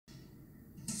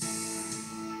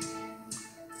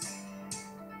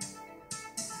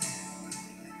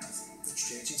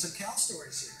some Cal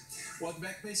stories here. Welcome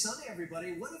back to Bay Sunday,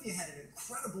 everybody. What if you had an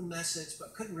incredible message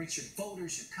but couldn't reach your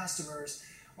voters, your customers,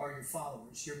 or your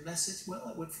followers? Your message, well,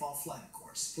 it would fall flat, of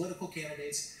course. Political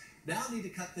candidates now need to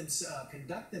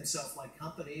conduct themselves like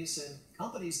companies, and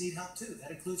companies need help too. That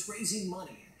includes raising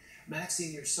money and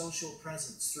maxing your social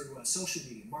presence through social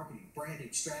media, marketing, branding,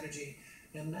 strategy,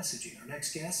 and messaging. Our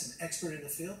next guest, an expert in the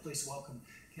field, please welcome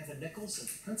Kevin Nichols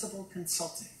of Principal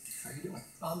Consulting. How are you doing?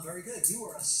 I'm very good. You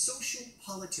are a social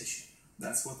politician.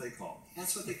 That's what they call me.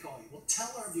 That's what they call you. Well,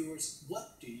 tell our viewers,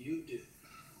 what do you do?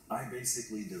 I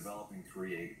basically develop and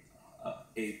create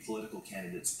a political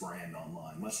candidate's brand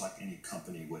online, much like any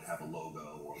company would have a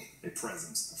logo or a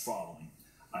presence, a following.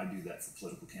 I do that for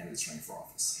political candidates running for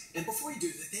office. And before you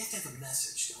do that, they have to have a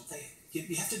message, don't they?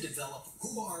 You have to develop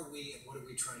who are we and what are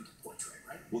we trying to portray,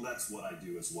 right? Well, that's what I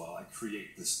do as well. I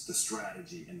create the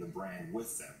strategy and the brand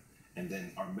with them, and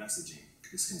then our messaging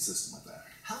is consistent with that.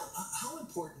 How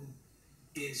important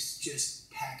is just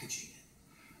packaging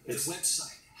it? The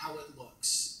website, how it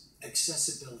looks,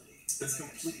 accessibility. It's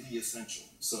completely essential.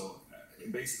 So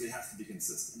it basically has to be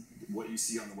consistent. What you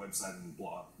see on the website and the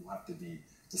blog will have to be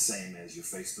the same as your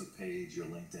Facebook page, your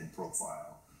LinkedIn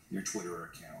profile, your Twitter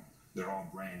account. They're all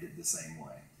branded the same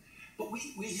way. But we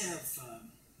have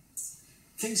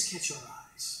things catch our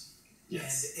eyes.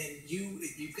 Yes. And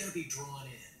you've got to be drawn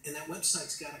in. And that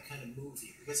website's got to kind of move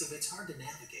you. Because if it's hard to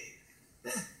navigate,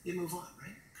 you move on,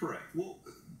 right? Correct. Well,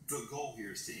 the goal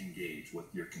here is to engage with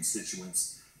your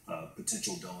constituents,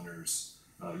 potential donors,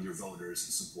 your voters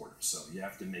and supporters. So you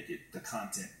have to make the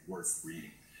content worth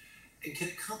reading. And can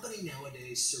a company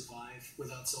nowadays survive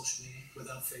without social media,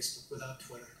 without Facebook, without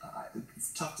Twitter?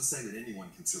 It's tough to say that anyone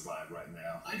can survive right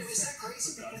now. I know, is that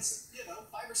crazy? Because,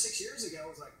 5 or 6 years ago, it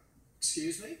was like,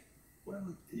 excuse me? Well,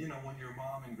 when your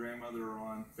mom and grandmother are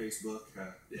on Facebook,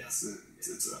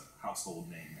 it's a household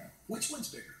name now. Which one's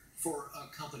bigger for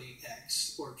company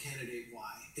X or candidate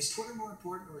Y? Is Twitter more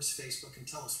important or is Facebook? And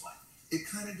tell us why. It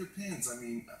kind of depends. I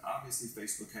mean, obviously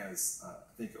Facebook has,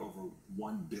 I think, over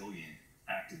 1 billion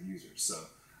active users. So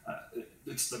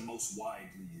it's the most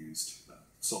widely used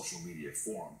social media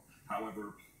forum.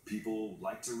 However, people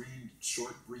like to read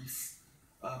short, brief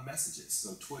messages.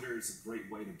 So Twitter is a great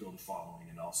way to build a following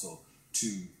and also to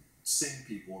send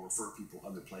people or refer people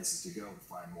other places to go to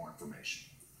find more information.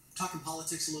 Talking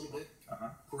politics a little bit,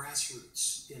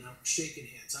 grassroots, shaking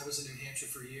hands. I was in New Hampshire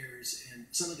for years, and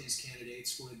some of these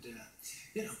candidates would,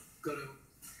 go to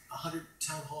 100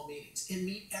 town hall meetings and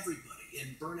meet everybody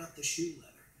and burn out the shoe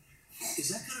leather. Is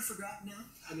that kind of forgotten now?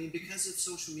 I mean, because of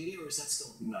social media, or is that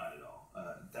still? Not at all.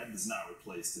 That does not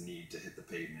replace the need to hit the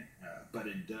pavement, but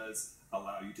it does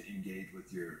allow you to engage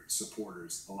with your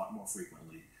supporters a lot more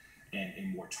frequently and in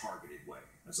a more targeted way,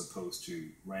 as opposed to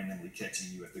randomly catching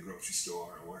you at the grocery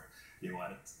store or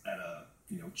at a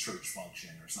church function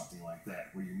or something like that,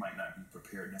 where you might not be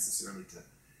prepared necessarily to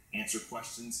answer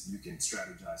questions. You can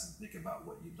strategize and think about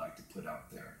what you'd like to put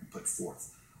out there and put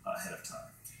forth ahead of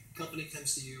time. Company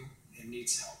comes to you and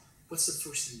needs help. What's the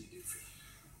first thing you do for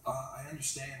them? I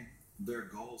understand their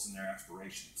goals and their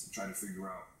aspirations and try to figure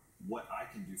out what I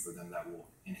can do for them that will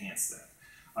enhance that.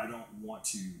 I don't want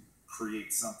to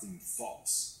create something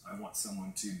false. I want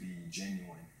someone to be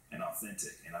genuine and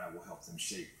authentic, and I will help them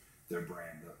shape their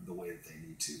brand the way that they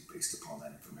need to based upon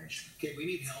that information. Okay, we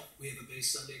need help. We have a Bay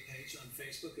Sunday page on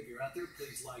Facebook. If you're out there,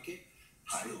 please like it.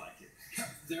 I like it.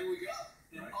 There we go.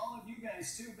 And right. All of you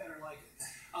guys, too, better like it.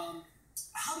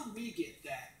 How do we get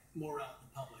that more out in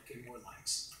the public and more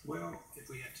likes? Well, if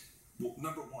we had to. Well,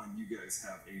 number one, you guys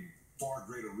have a far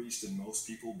greater reach than most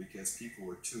people because people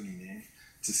are tuning in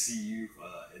to see you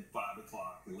at 5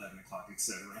 o'clock, 11 o'clock,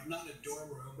 etc. I'm not in a dorm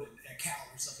room at Cal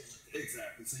or something like that.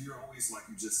 Exactly. So you're always, like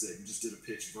you just said, you just did a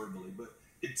pitch verbally, but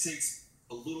it takes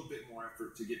a little bit more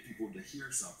effort to get people to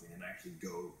hear something and actually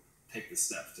go take the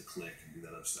steps to click and do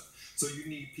that other stuff. So you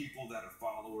need people that are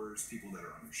followers, people that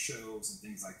are on your shows and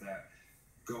things like that.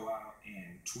 Go out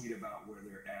and tweet about where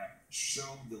they're at.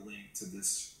 Show the link to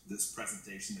this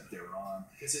presentation that they're on.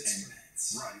 Because it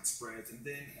spreads. Right, it spreads. And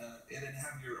then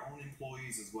have your own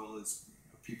employees as well as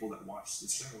people that watch the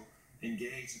show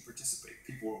engage and participate.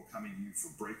 People are coming to you for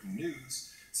breaking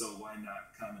news, so why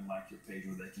not come and like your page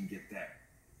where they can get that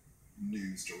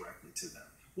news directly to them?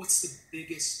 What's the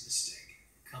biggest mistake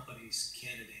companies,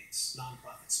 candidates,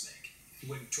 nonprofits make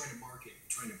when trying to market,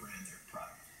 trying to brand their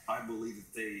product? I believe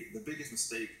that the biggest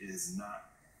mistake is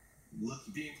not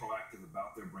being proactive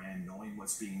about their brand, knowing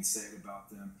what's being said about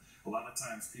them. A lot of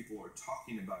times people are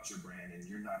talking about your brand and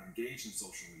you're not engaged in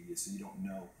social media, so you don't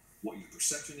know what your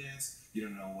perception is, you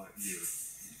don't know what your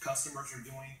customers are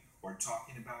doing or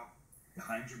talking about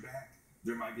behind your back.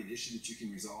 There might be an issue that you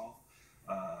can resolve.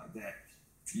 that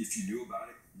if you knew about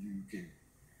it, you could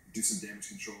do some damage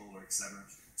control or etc.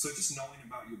 So just knowing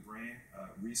about your brand,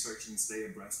 researching, stay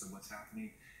abreast of what's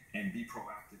happening, and be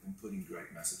proactive in putting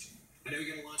great messaging. I know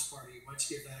you got a launch party. Why don't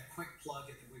you give that a quick plug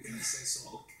and then we're going to say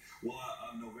so. Well,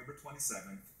 on November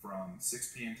 27th from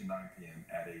 6 p.m. to 9 p.m.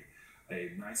 at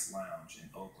a nice lounge in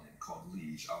Oakland called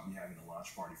Liege, I'll be having a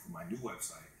launch party for my new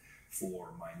website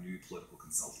for my new political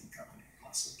consulting company.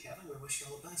 Awesome, Kevin. We wish you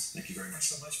all the best. Thank you very much.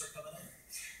 Thanks so much for coming in.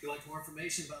 If you'd like more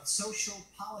information about social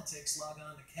politics, log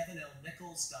on to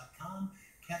kevinlnichols.com,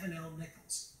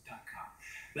 kevinlnichols.com.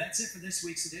 That's it for this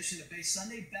week's edition of Base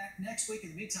Sunday. Back next week.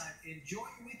 In the meantime, enjoy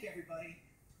your week, everybody.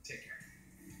 Take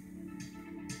care.